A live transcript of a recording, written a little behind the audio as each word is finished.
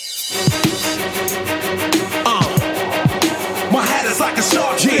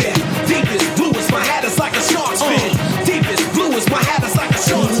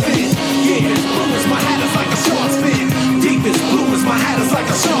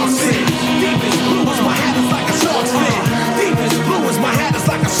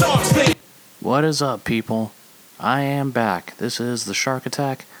What is up, people? I am back. This is the Shark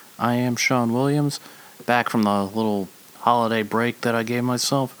Attack. I am Sean Williams, back from the little holiday break that I gave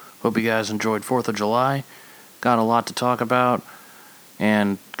myself. Hope you guys enjoyed 4th of July. Got a lot to talk about,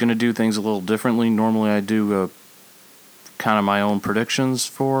 and gonna do things a little differently. Normally I do kind of my own predictions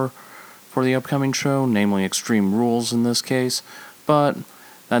for the upcoming show, namely Extreme Rules in this case, but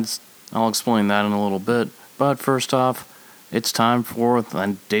I'll explain that in a little bit. But first off, it's time for, I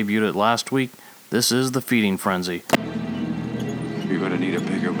debuted it last week, this is the Feeding Frenzy. You're gonna need a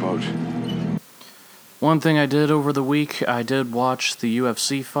bigger boat. One thing I did over the week, I did watch the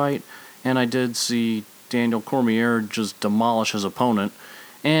UFC fight, and I did see Daniel Cormier just demolish his opponent,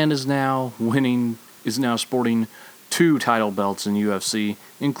 and is now sporting 2 title belts in UFC,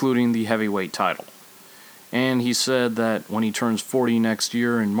 including the heavyweight title. And he said that when he turns 40 next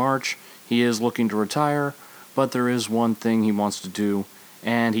year in March, he is looking to retire, but there is one thing he wants to do,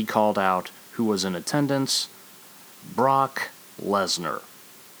 and he called out who was in attendance: Brock Lesnar.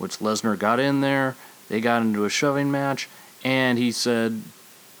 Which Lesnar got in there, they got into a shoving match, and he said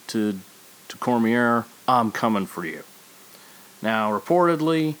to Cormier, "I'm coming for you." Now,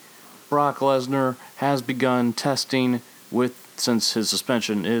 reportedly, Brock Lesnar has begun testing since his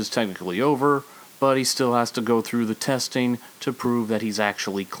suspension is technically over, but he still has to go through the testing to prove that he's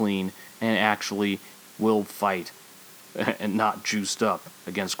actually clean and actually will fight and not juiced up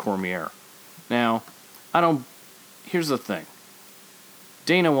against Cormier. Now, here's the thing.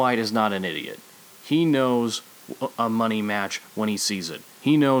 Dana White is not an idiot. He knows a money match when he sees it.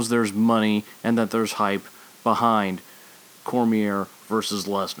 He knows there's money and that there's hype behind Cormier versus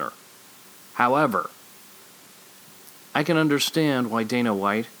Lesnar. However, I can understand why Dana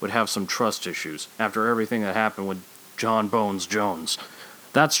White would have some trust issues after everything that happened with John Bones Jones.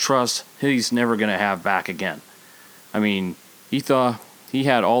 That's trust he's never going to have back again. I mean, he thought he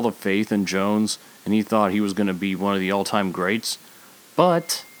had all the faith in Jones, and he thought he was going to be one of the all-time greats.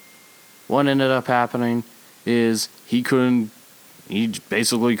 But what ended up happening is he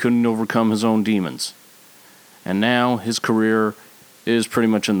basically couldn't overcome his own demons. And now his career is pretty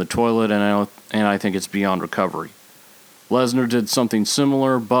much in the toilet, and I think it's beyond recovery. Lesnar did something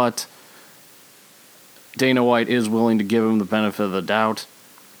similar, but Dana White is willing to give him the benefit of the doubt.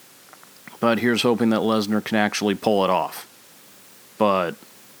 But here's hoping that Lesnar can actually pull it off. But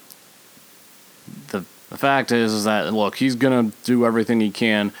the fact is that, look, he's going to do everything he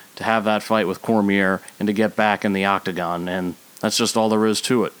can to have that fight with Cormier and to get back in the octagon, and that's just all there is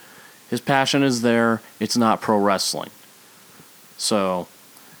to it. His passion is there. It's not pro wrestling. So,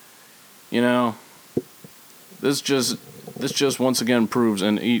 this just once again proves,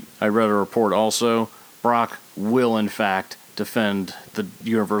 and I read a report also, Brock will in fact defend the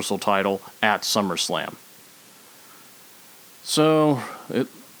Universal title at SummerSlam. So,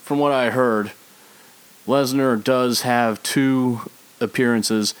 from what I heard, Lesnar does have 2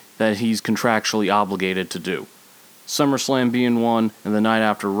 appearances that he's contractually obligated to do. SummerSlam being one, and the night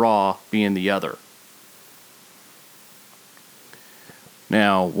after Raw being the other.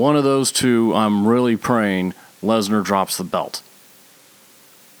 Now, one of those 2, I'm really praying Lesnar drops the belt.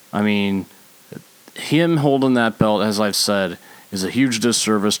 I mean, him holding that belt, as I've said, is a huge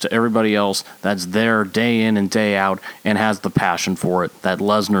disservice to everybody else that's there day in and day out and has the passion for it that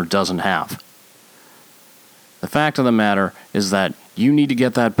Lesnar doesn't have. The fact of the matter is that you need to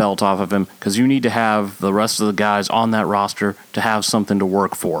get that belt off of him because you need to have the rest of the guys on that roster to have something to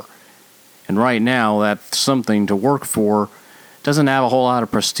work for. And right now, that something to work for doesn't have a whole lot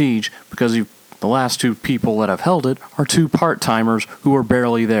of prestige because the last 2 people that have held it are 2 part-timers who are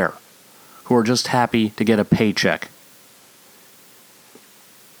barely there, who are just happy to get a paycheck.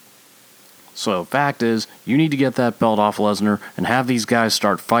 So, fact is, you need to get that belt off Lesnar and have these guys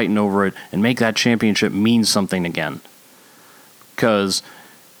start fighting over it and make that championship mean something again. Because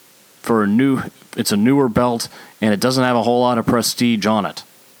it's a newer belt and it doesn't have a whole lot of prestige on it.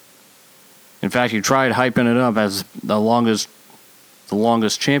 In fact, you tried hyping it up as the longest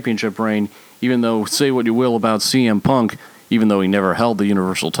championship reign, even though, say what you will about CM Punk, even though he never held the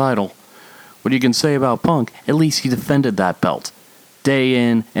Universal title. What you can say about Punk, at least he defended that belt day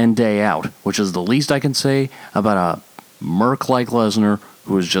in and day out, which is the least I can say about a merc like Lesnar,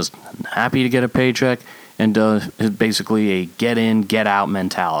 who is just happy to get a paycheck and is basically a get-in, get-out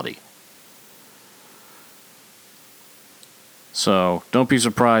mentality. So, don't be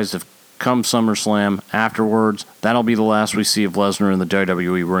surprised if come SummerSlam afterwards, that'll be the last we see of Lesnar in the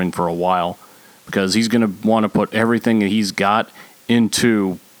WWE ring for a while, because he's going to want to put everything that he's got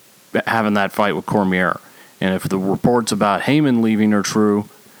into having that fight with Cormier. And if the reports about Heyman leaving are true,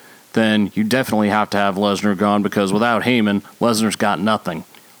 then you definitely have to have Lesnar gone, because without Heyman, Lesnar's got nothing.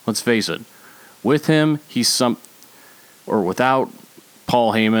 Let's face it. with him, or without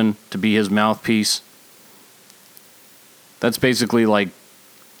Paul Heyman to be his mouthpiece, that's basically like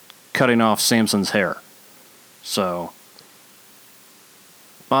cutting off Samson's hair. So,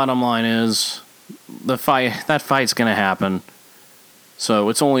 bottom line is, that fight's going to happen. So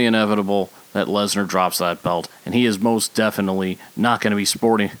it's only inevitable that Lesnar drops that belt, and he is most definitely not going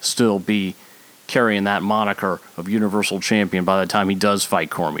to still be carrying that moniker of Universal Champion by the time he does fight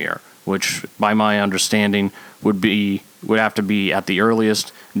Cormier, which, by my understanding, would have to be at the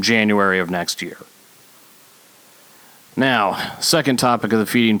earliest January of next year. Now, second topic of the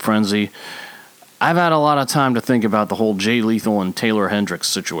Feeding Frenzy. I've had a lot of time to think about the whole Jay Lethal and Taylor Hendricks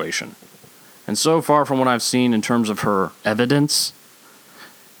situation. And so far from what I've seen in terms of her evidence,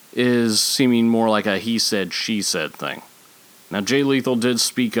 is seeming more like a he said, she said thing. Now, Jay Lethal did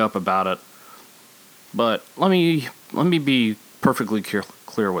speak up about it, but let me be perfectly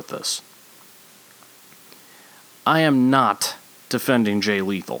clear with this. I am not defending Jay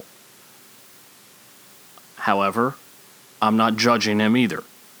Lethal. However, I'm not judging him either.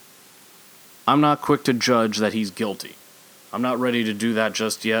 I'm not quick to judge that he's guilty. I'm not ready to do that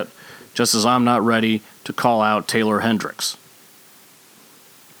just yet, just as I'm not ready to call out Taylor Hendricks.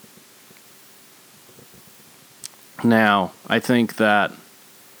 Now, I think that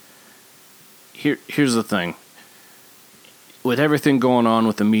here's the thing. With everything going on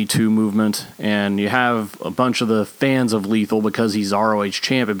with the Me Too movement, and you have a bunch of the fans of Lethal because he's ROH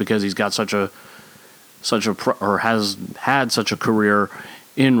champion, because he's got has had such a career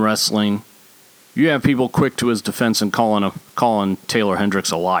in wrestling, you have people quick to his defense and calling Taylor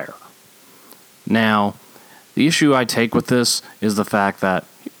Hendricks a liar. Now, the issue I take with this is the fact that,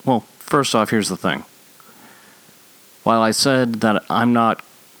 well, first off, here's the thing. While I said that I'm not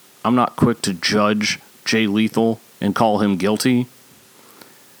quick to judge Jay Lethal and call him guilty,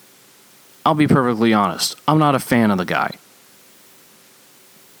 I'll be perfectly honest. I'm not a fan of the guy.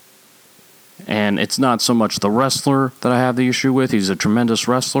 And it's not so much the wrestler that I have the issue with. He's a tremendous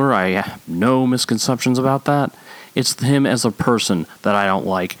wrestler. I have no misconceptions about that. It's him as a person that I don't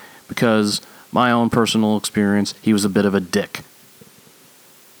like, because my own personal experience, he was a bit of a dick.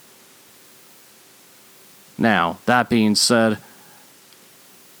 Now, that being said,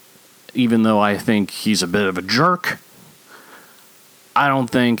 even though I think he's a bit of a jerk, I don't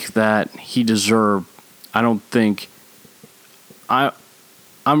think that he deserved...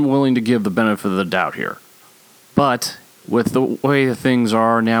 I'm willing to give the benefit of the doubt here. But with the way things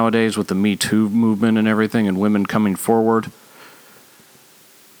are nowadays with the Me Too movement and everything and women coming forward, a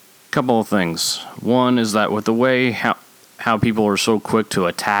couple of things. One is that with the way how people are so quick to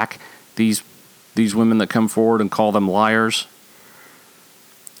attack these women that come forward and call them liars,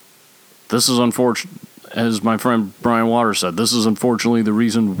 this is unfortunate. As my friend Brian Waters said, this is unfortunately the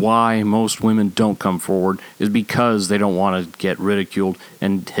reason why most women don't come forward, is because they don't want to get ridiculed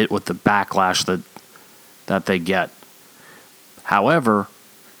and hit with the backlash that they get. However,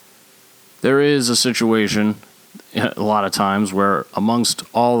 there is a situation a lot of times where amongst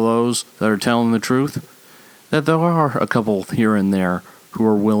all those that are telling the truth, that there are a couple here and there who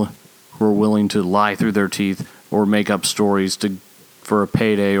are willing to lie through their teeth or make up stories for a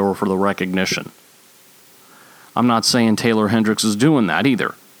payday or for the recognition. I'm not saying Taylor Hendricks is doing that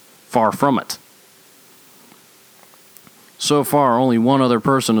either. Far from it. So far, only one other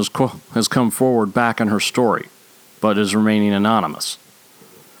person has come forward back in her story, but is remaining anonymous.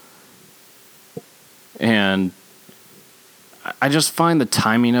 And I just find the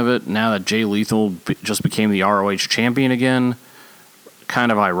timing of it, now that Jay Lethal just became the ROH champion again,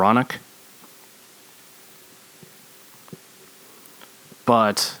 kind of ironic.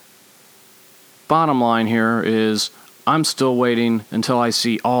 But bottom line here is, I'm still waiting until I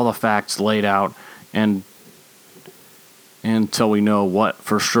see all the facts laid out and until we know what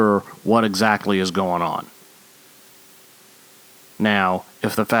exactly is going on. Now,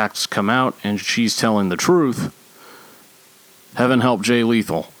 if the facts come out and she's telling the truth, heaven help Jay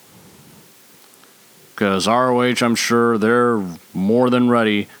Lethal. Because ROH, I'm sure they're more than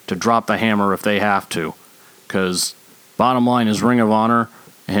ready to drop the hammer if they have to. Because bottom line is, Ring of Honor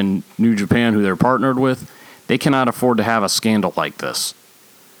and New Japan, who they're partnered with, they cannot afford to have a scandal like this.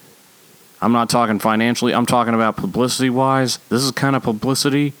 I'm not talking financially, I'm talking about publicity-wise. This is kind of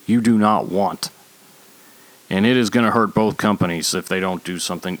publicity you do not want. And it is going to hurt both companies if they don't do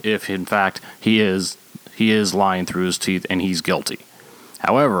something, if in fact he is lying through his teeth and he's guilty.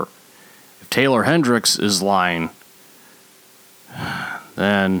 However, if Taylor Hendricks is lying,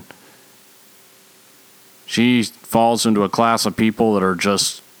 then she falls into a class of people that are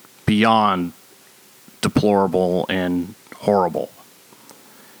just beyond deplorable and horrible.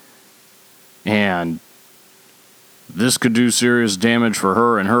 And this could do serious damage for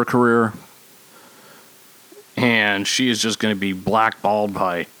her and her career. And she is just going to be blackballed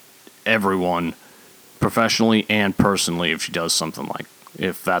by everyone, professionally and personally, if she does something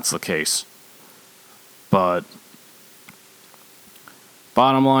if that's the case. But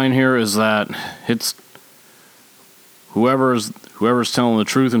bottom line here is that it's whoever's telling the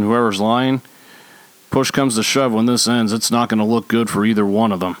truth and whoever's lying. Push comes to shove, when this ends, it's not going to look good for either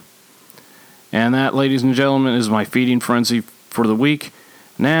one of them. And that, ladies and gentlemen, is my feeding frenzy for the week.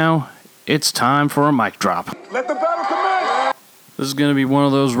 Now, it's time for a mic drop. Let the battle commence! This is going to be one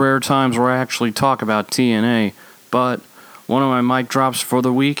of those rare times where I actually talk about TNA, but one of my mic drops for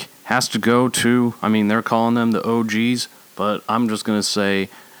the week has to go to, they're calling them the OGs, but I'm just going to say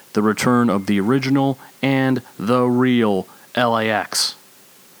the return of the original and the real LAX.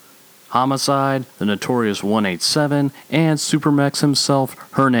 Homicide, the Notorious 187, and Supermex himself,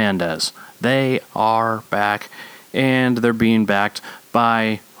 Hernandez. They are back, and they're being backed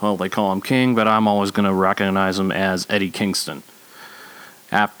by, they call him King, but I'm always going to recognize him as Eddie Kingston.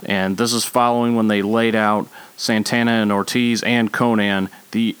 And this is following when they laid out Santana and Ortiz and Conan,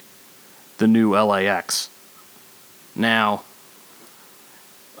 the new LAX. Now,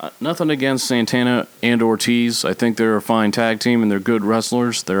 nothing against Santana and Ortiz. I think they're a fine tag team and they're good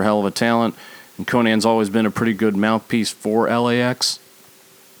wrestlers. They're a hell of a talent. And Conan's always been a pretty good mouthpiece for LAX.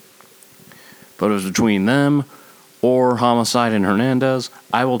 But it was between them or Homicide and Hernandez.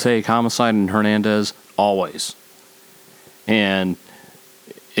 I will take Homicide and Hernandez always. And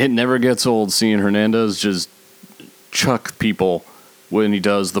it never gets old seeing Hernandez just chuck people when he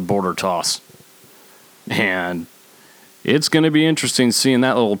does the border toss. And it's going to be interesting seeing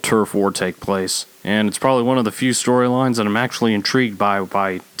that little turf war take place. And it's probably one of the few storylines that I'm actually intrigued by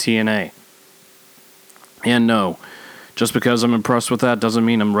TNA. And no, just because I'm impressed with that doesn't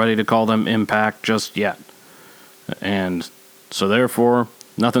mean I'm ready to call them Impact just yet. And so therefore,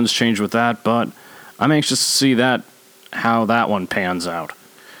 nothing's changed with that, but I'm anxious to see how that one pans out.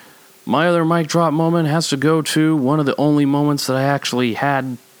 My other mic drop moment has to go to one of the only moments that I actually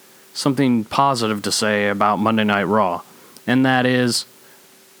had something positive to say about Monday Night Raw. And that,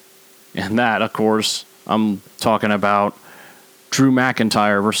 of course, I'm talking about Drew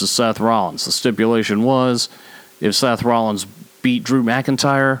McIntyre versus Seth Rollins. The stipulation was, if Seth Rollins beat Drew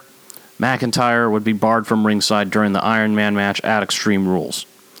McIntyre, McIntyre would be barred from ringside during the Iron Man match at Extreme Rules.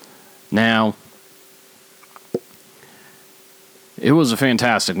 Now, it was a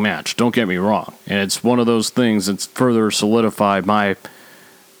fantastic match, don't get me wrong. And it's one of those things that's further solidified my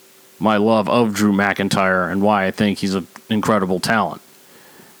love of Drew McIntyre and why I think he's an incredible talent.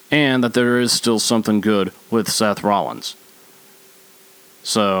 And that there is still something good with Seth Rollins.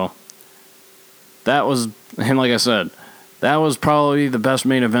 So, that was, and like I said, that was probably the best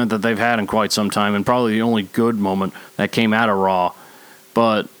main event that they've had in quite some time, and probably the only good moment that came out of Raw.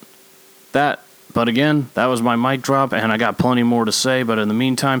 But again, that was my mic drop, and I got plenty more to say, but in the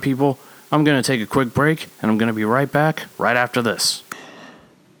meantime, people, I'm going to take a quick break, and I'm going to be right back right after this.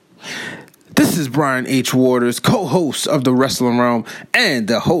 This is Brian H. Waters, co-host of The Wrestling Realm and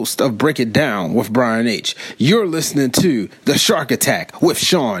the host of Break It Down with Brian H. You're listening to The Shark Attack with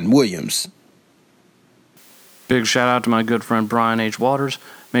Sean Williams. Big shout out to my good friend Brian H. Waters.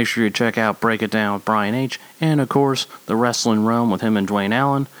 Make sure you check out Break It Down with Brian H. And, of course, The Wrestling Realm with him and Dwayne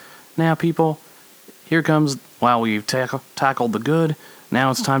Allen. Now, people, here comes, while we've tackled the good, now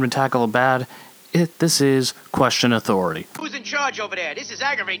it's time to tackle the bad. This is Question Authority. Who's in charge over there? This is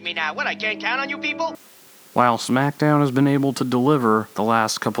aggravating me now. What, I can't count on you people? While SmackDown has been able to deliver the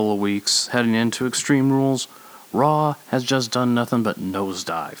last couple of weeks heading into Extreme Rules, Raw has just done nothing but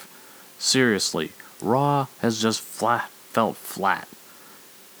nosedive. Seriously, Raw has just felt flat.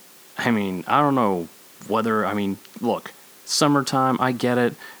 I don't know whether, look, summertime, I get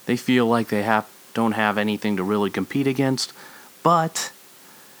it. They feel like they don't have anything to really compete against, but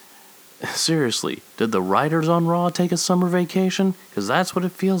seriously, did the writers on Raw take a summer vacation? Because that's what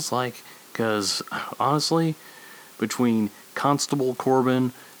it feels like. Because, honestly, between Constable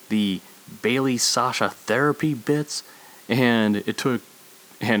Corbin, the Bailey Sasha therapy bits, and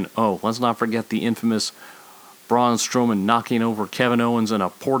let's not forget the infamous Braun Strowman knocking over Kevin Owens in a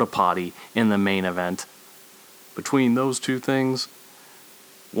porta potty in the main event. Between those two things,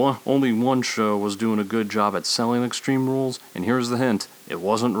 only one show was doing a good job at selling Extreme Rules, and here's the hint, it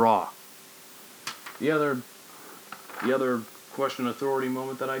wasn't Raw. The other Question Authority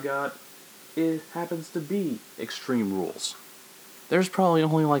moment that I got, it happens to be Extreme Rules. There's probably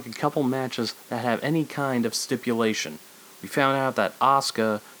only a couple matches that have any kind of stipulation. We found out that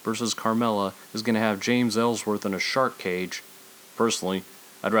Asuka versus Carmella is going to have James Ellsworth in a shark cage. Personally,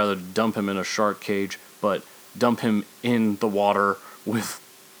 I'd rather dump him in a shark cage, but dump him in the water with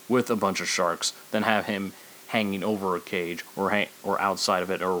a bunch of sharks than have him hanging over a cage or outside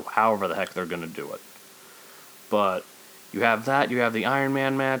of it, or however the heck they're going to do it. But you have that. You have the Iron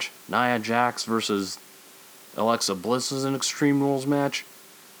Man match. Nia Jax versus Alexa Bliss is an Extreme Rules match.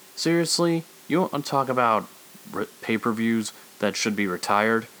 Seriously? You want to talk about pay-per-views that should be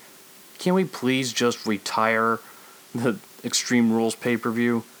retired? Can we please just retire the Extreme Rules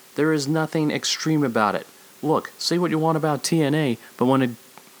pay-per-view? There is nothing extreme about it. Look, say what you want about TNA, but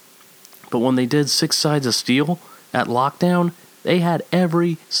when they did 6 Sides of Steel at Lockdown, they had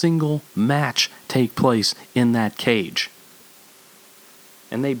every single match take place in that cage.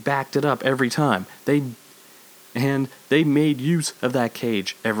 And they backed it up every time. They made use of that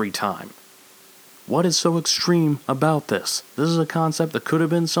cage every time. What is so extreme about this? This is a concept that could have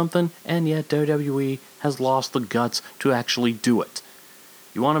been something, and yet WWE has lost the guts to actually do it.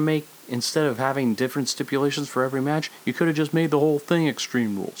 You want to make, instead of having different stipulations for every match, you could have just made the whole thing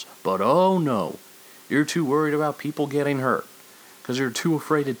Extreme Rules. But oh no, you're too worried about people getting hurt, because you're too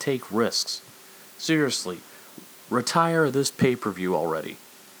afraid to take risks. Seriously, retire this pay-per-view already.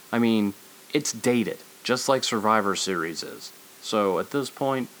 I mean, it's dated, just like Survivor Series is. So at this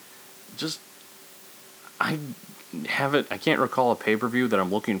point, I can't recall a pay-per-view that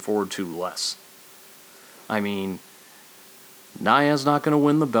I'm looking forward to less. I mean, Nia's not going to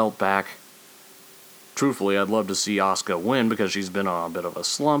win the belt back. Truthfully, I'd love to see Asuka win because she's been on a bit of a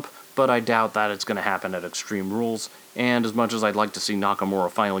slump, but I doubt that it's going to happen at Extreme Rules. And as much as I'd like to see Nakamura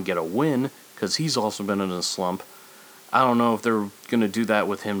finally get a win, because he's also been in a slump, I don't know if they're going to do that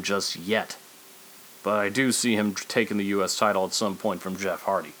with him just yet. But I do see him taking the U.S. title at some point from Jeff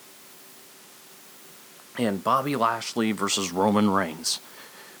Hardy. And Bobby Lashley versus Roman Reigns.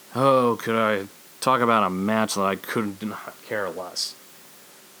 Oh, could I talk about a match that I could not care less.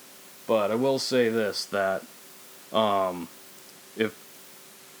 But I will say this, that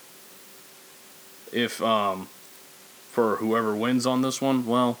if for whoever wins on this one,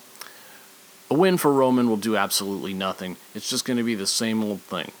 well, a win for Roman will do absolutely nothing. It's just going to be the same old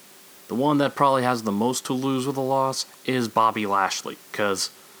thing. The one that probably has the most to lose with a loss is Bobby Lashley, because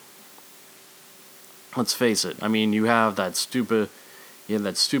let's face it, I mean, you have that stupid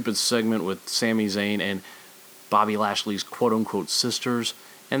segment with Sami Zayn and Bobby Lashley's quote-unquote sisters,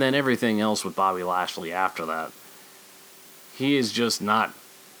 and then everything else with Bobby Lashley after that. He is not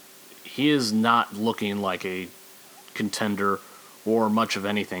looking like a contender or much of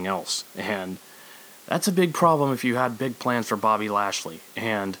anything else, and that's a big problem if you had big plans for Bobby Lashley,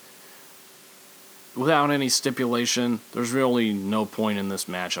 and without any stipulation, there's really no point in this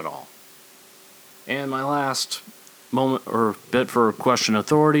match at all. And my last moment or bit for Question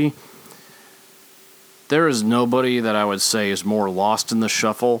Authority, there is nobody that I would say is more lost in the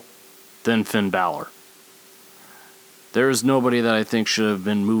shuffle than Finn Balor. There is nobody that I think should have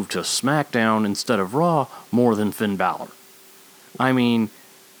been moved to SmackDown instead of Raw more than Finn Balor. I mean,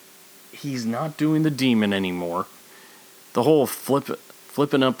 he's not doing the demon anymore. The whole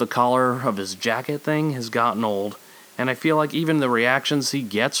flipping up the collar of his jacket thing has gotten old, and I feel like even the reactions he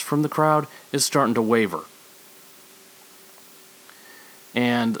gets from the crowd is starting to waver.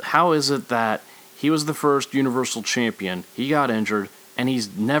 And how is it that he was the first Universal Champion, he got injured, and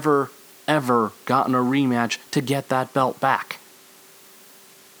he's never, ever gotten a rematch to get that belt back?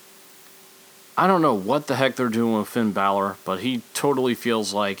 I don't know what the heck they're doing with Finn Balor, but he totally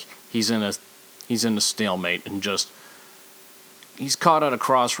feels like he's in a stalemate and just he's caught at a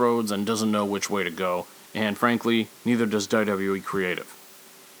crossroads and doesn't know which way to go. And frankly, neither does WWE Creative.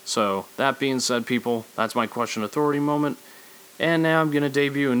 So, that being said, people, that's my Question Authority moment. And now I'm going to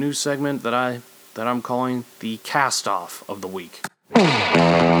debut a new segment that I'm calling the Cast-Off of the Week.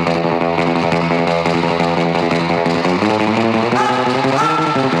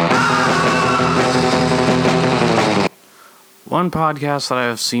 One podcast that I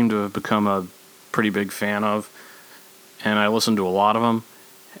have seemed to have become a pretty big fan of, and I listen to a lot of them,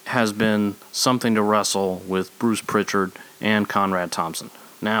 has been Something to Wrestle with Bruce Pritchard and Conrad Thompson.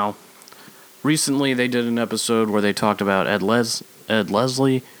 Now, recently they did an episode where they talked about Ed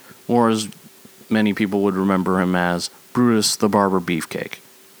Leslie, or as many people would remember him as, Brutus the Barber Beefcake.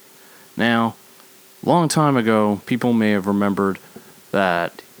 Now, a long time ago, people may have remembered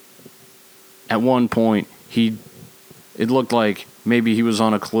that at one point it looked like maybe he was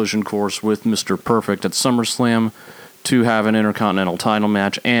on a collision course with Mr. Perfect at SummerSlam to have an Intercontinental title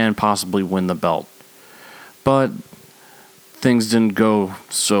match and possibly win the belt. But things didn't go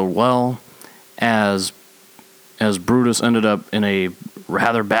so well, as Brutus ended up in a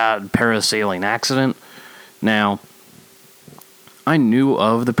rather bad parasailing accident. Now, I knew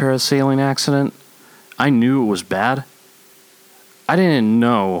of the parasailing accident. I knew it was bad. I didn't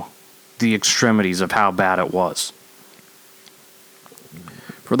know the extremities of how bad it was.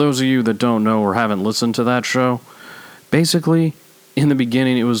 For those of you that don't know or haven't listened to that show, basically, in the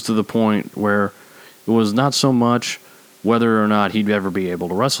beginning, it was to the point where it was not so much whether or not he'd ever be able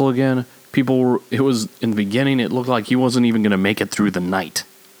to wrestle again. In the beginning, it looked like he wasn't even going to make it through the night.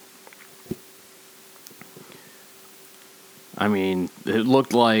 I mean, it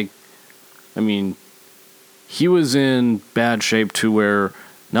looked like, he was in bad shape to where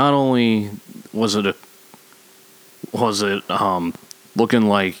not only was it looking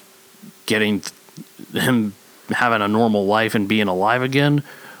like getting him having a normal life and being alive again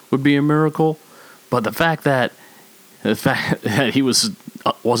would be a miracle, but the fact that he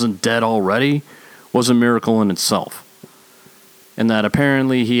wasn't dead already was a miracle in itself. And that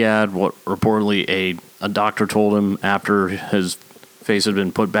apparently he had what reportedly a doctor told him after his face had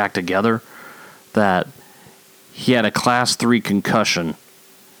been put back together, that he had a class 3 concussion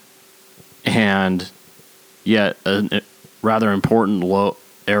and yet a rather important low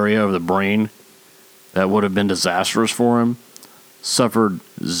area of the brain that would have been disastrous for him suffered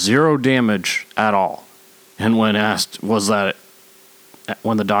 0 damage at all. And when the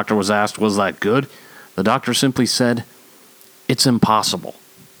doctor was asked, was that good? The doctor simply said, it's impossible.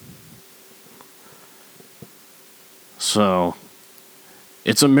 So,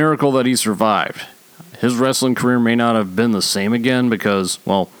 it's a miracle that he survived. His wrestling career may not have been the same again because,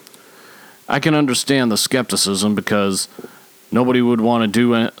 well, I can understand the skepticism because nobody would want to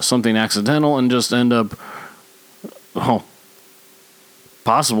do something accidental and just end up,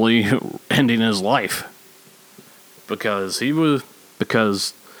 possibly ending his life. Because it was a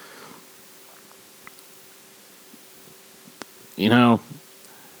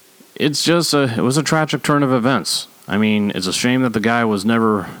tragic turn of events. I mean, it's a shame that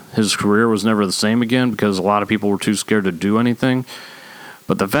his career was never the same again because a lot of people were too scared to do anything.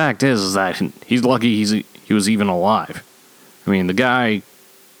 But the fact is that he's lucky he was even alive. I mean, the guy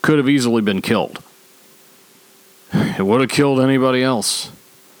could have easily been killed. It would have killed anybody else.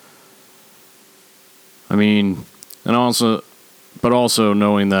 I mean, but also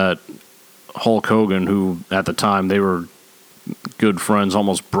knowing that Hulk Hogan, who at the time they were good friends,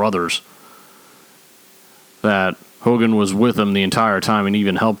 almost brothers, that Hogan was with him the entire time and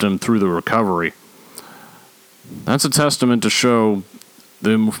even helped him through the recovery. That's a testament to show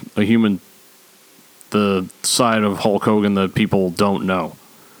the side of Hulk Hogan that people don't know.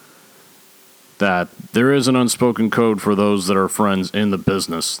 That there is an unspoken code for those that are friends in the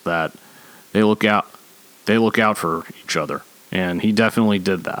business, that they look out for each other. And he definitely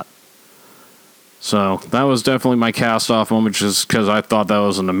did that. So that was definitely my cast-off moment just because I thought that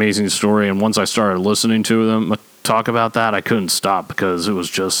was an amazing story. And once I started listening to them talk about that, I couldn't stop because it was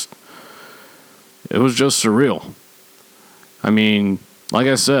just surreal. I mean, like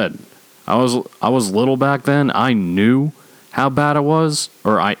I said, I was little back then. I knew how bad it was,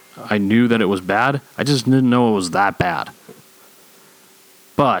 or I knew that it was bad. I just didn't know it was that bad.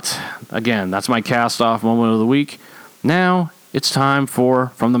 But, again, that's my cast-off moment of the week. Now, it's time for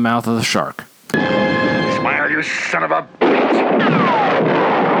From the Mouth of the Shark. Smile, you son of a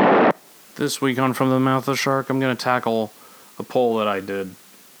bitch! This week on From the Mouth of the Shark, I'm going to tackle a poll that I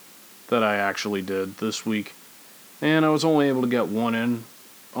actually did this week. And I was only able to get one in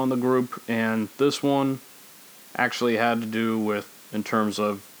on the group, and this one actually had to do with, in terms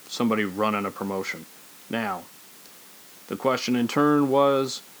of somebody running a promotion. Now, the question in turn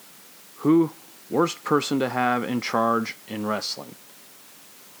was, who worst person to have in charge in wrestling?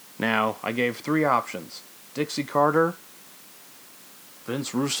 Now, I gave 3 options: Dixie Carter,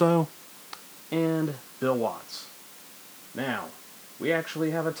 Vince Russo, and Bill Watts. Now, we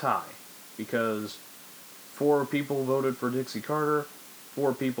actually have a tie, because 4 people voted for Dixie Carter,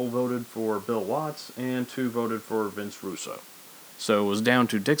 4 people voted for Bill Watts, and 2 voted for Vince Russo. So it was down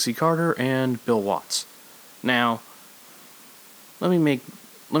to Dixie Carter and Bill Watts. Now, let me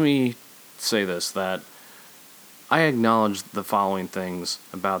say this, that I acknowledge the following things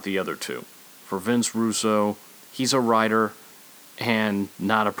about the other 2. For Vince Russo, he's a writer and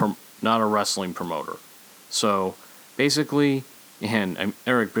not a wrestling promoter. So basically, and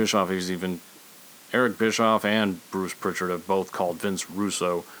Eric Bischoff and Bruce Pritchard have both called Vince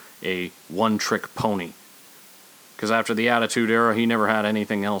Russo a one-trick pony. Because after the Attitude Era, he never had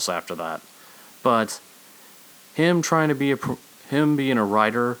anything else after that. But him being a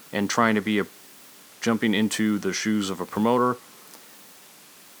writer and trying to be jumping into the shoes of a promoter,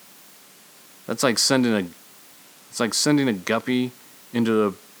 that's like sending a guppy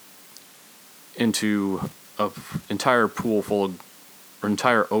into an entire pool full of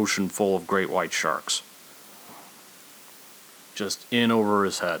entire ocean full of great white sharks. Just in over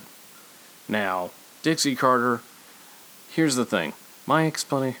his head. Now, Dixie Carter, here's the thing. My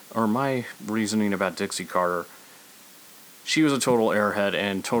reasoning about Dixie Carter, she was a total airhead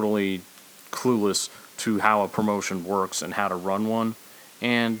and totally clueless to how a promotion works and how to run one.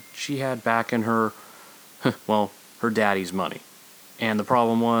 And she had back in her, her daddy's money. And the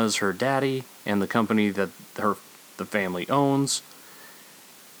problem was her daddy and the company that the family owns,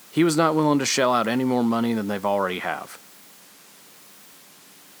 he was not willing to shell out any more money than they've already have.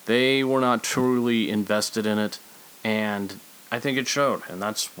 They were not truly invested in it, and I think it showed. And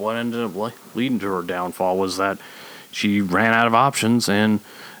that's what ended up leading to her downfall, was that she ran out of options, and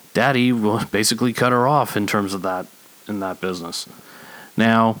Daddy basically cut her off in terms of that, in that business.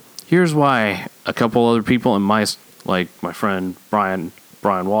 Now, here's why a couple other people in my friend Brian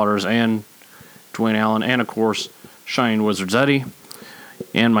Waters and Dwayne Allen, and of course Shining Wizards Eddie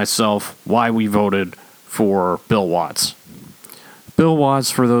and myself, why we voted for Bill Watts. Bill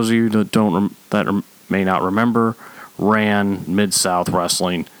Watts, for those of you that may not remember, ran Mid-South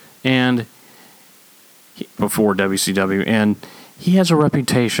Wrestling and before WCW, and he has a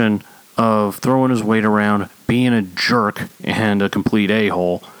reputation of throwing his weight around, being a jerk and a complete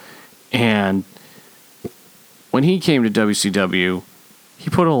a-hole. And when he came to WCW, he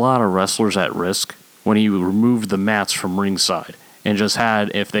put a lot of wrestlers at risk when he removed the mats from ringside and just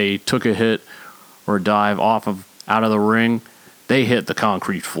had, if they took a hit or a dive out of the ring, they hit the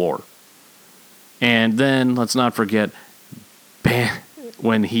concrete floor. And then, let's not forget,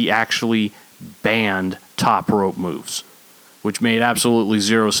 when he actually banned top rope moves, which made absolutely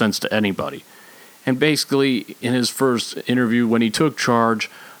zero sense to anybody. And basically, in his first interview when he took charge,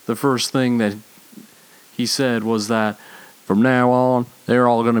 the first thing that he said was that from now on, they're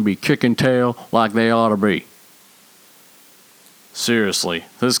all going to be kicking tail like they ought to be. Seriously,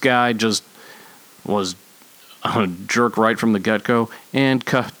 this guy just was a jerk right from the get-go, and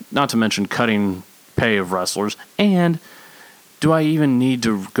not to mention cutting pay of wrestlers. And do I even need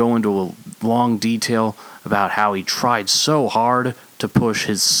to go into a long detail about how he tried so hard to push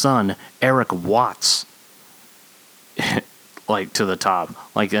his son, Eric Watts, to the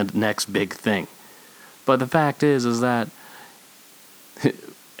top, like the next big thing? But the fact is that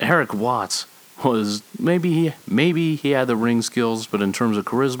Eric Watts was, maybe he had the ring skills, but in terms of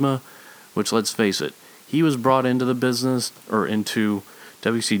charisma, which, let's face it, he was brought into the business, or into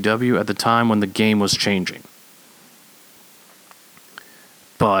WCW at the time when the game was changing.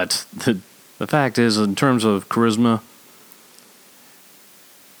 But the fact is, in terms of charisma,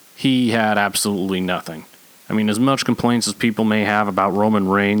 he had absolutely nothing. I mean, as much complaints as people may have about Roman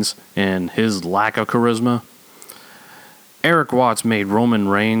Reigns and his lack of charisma, Eric Watts made Roman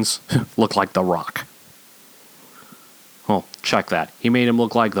Reigns look like The Rock. Well, check that. He made him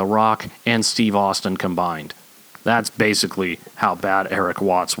look like The Rock and Steve Austin combined. That's basically how bad Eric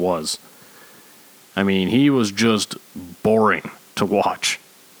Watts was. I mean, he was just boring to watch.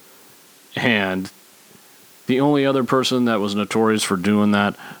 And the only other person that was notorious for doing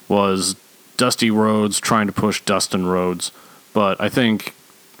that was Dusty Rhodes trying to push Dustin Rhodes. But I think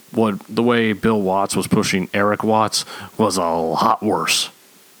the way Bill Watts was pushing Eric Watts was a lot worse.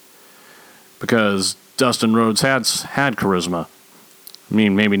 Because Dustin Rhodes had charisma. I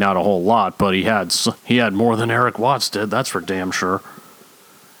mean, maybe not a whole lot, but he had more than Eric Watts did, that's for damn sure.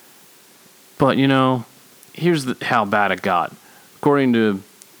 But, here's how bad it got. According to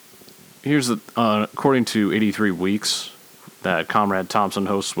 83 Weeks, that Conrad Thompson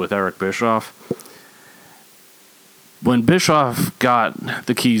hosts with Eric Bischoff, when Bischoff got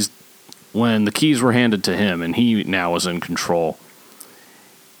the keys, when the keys were handed to him and he now was in control,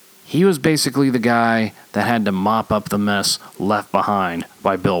 he was basically the guy that had to mop up the mess left behind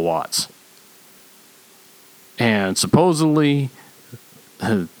by Bill Watts. And supposedly,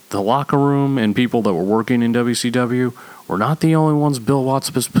 the locker room and people that were working in WCW were not the only ones Bill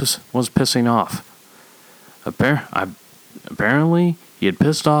Watts was pissing off. Apparently, he had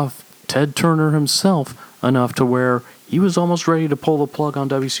pissed off Ted Turner himself enough to where he was almost ready to pull the plug on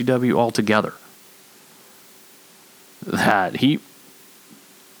WCW altogether.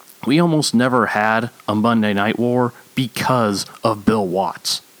 We almost never had a Monday Night War because of Bill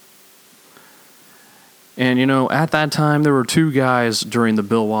Watts. And, at that time, there were two guys during the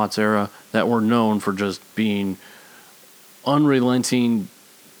Bill Watts era that were known for just being unrelenting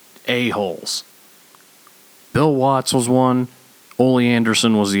a-holes. Bill Watts was one, Ole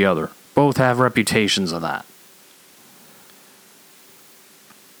Anderson was the other. Both have reputations of that.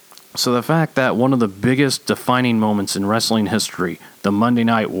 So the fact that one of the biggest defining moments in wrestling history, the Monday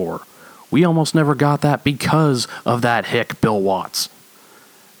Night War, we almost never got that because of that hick Bill Watts.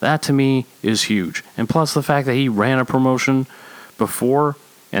 That to me is huge. And plus the fact that he ran a promotion before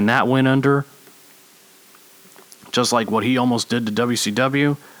and that went under, just like what he almost did to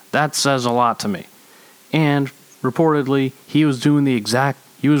WCW, that says a lot to me. And reportedly, he was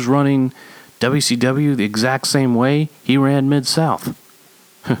running WCW the exact same way he ran Mid-South.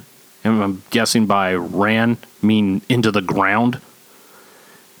 And I'm guessing by ran, mean into the ground.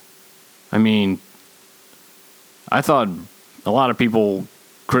 I mean, I thought a lot of people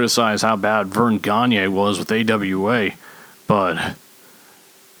criticize how bad Vern Gagne was with AWA, but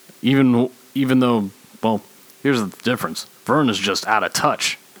even though, well, here's the difference. Vern is just out of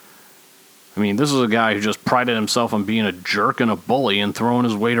touch. I mean, this is a guy who just prided himself on being a jerk and a bully and throwing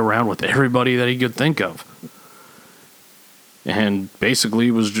his weight around with everybody that he could think of. And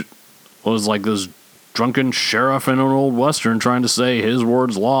basically was like this drunken sheriff in an old western trying to say his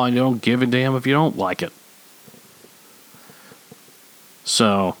word's law and you don't give a damn if you don't like it.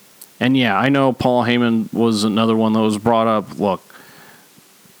 So, and yeah, I know Paul Heyman was another one that was brought up. Look,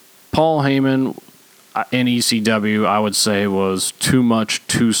 Paul Heyman in ECW, I would say, was too much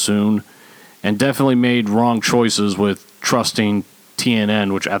too soon and definitely made wrong choices with trusting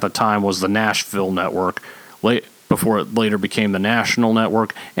TNN, which at the time was the Nashville network, before it later became the National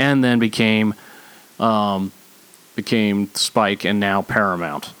Network, and then became Spike and now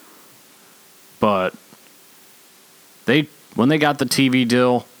Paramount. But when they got the TV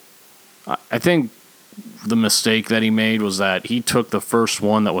deal, I think the mistake that he made was that he took the first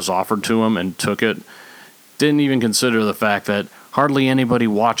one that was offered to him and took it. Didn't even consider the fact that hardly anybody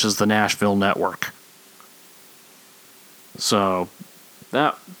watches the Nashville network. So,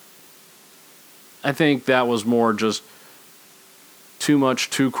 I think that was more just too much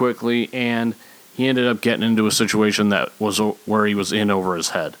too quickly, and he ended up getting into a situation that was where he was in over his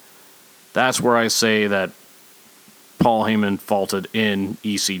head. That's where I say that Paul Heyman faulted in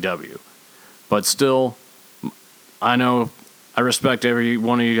ECW. But still, I know I respect every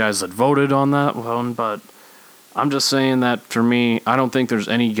one of you guys that voted on that one, but I'm just saying that for me, I don't think there's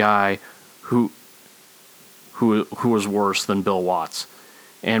any guy who was worse than Bill Watts.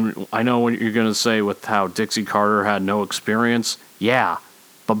 And I know what you're going to say with how Dixie Carter had no experience. Yeah,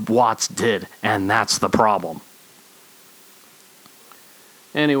 but Watts did, and that's the problem.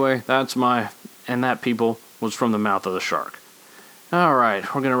 Anyway, and that, people, was from the mouth of the shark. All right,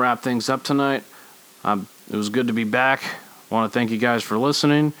 we're going to wrap things up tonight. It was good to be back. I want to thank you guys for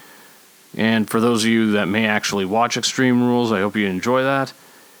listening. And for those of you that may actually watch Extreme Rules, I hope you enjoy that.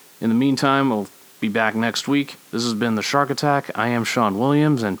 In the meantime, we'll be back next week. This has been The Shark Attack. I am Sean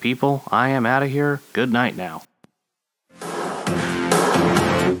Williams, and people, I am out of here. Good night now.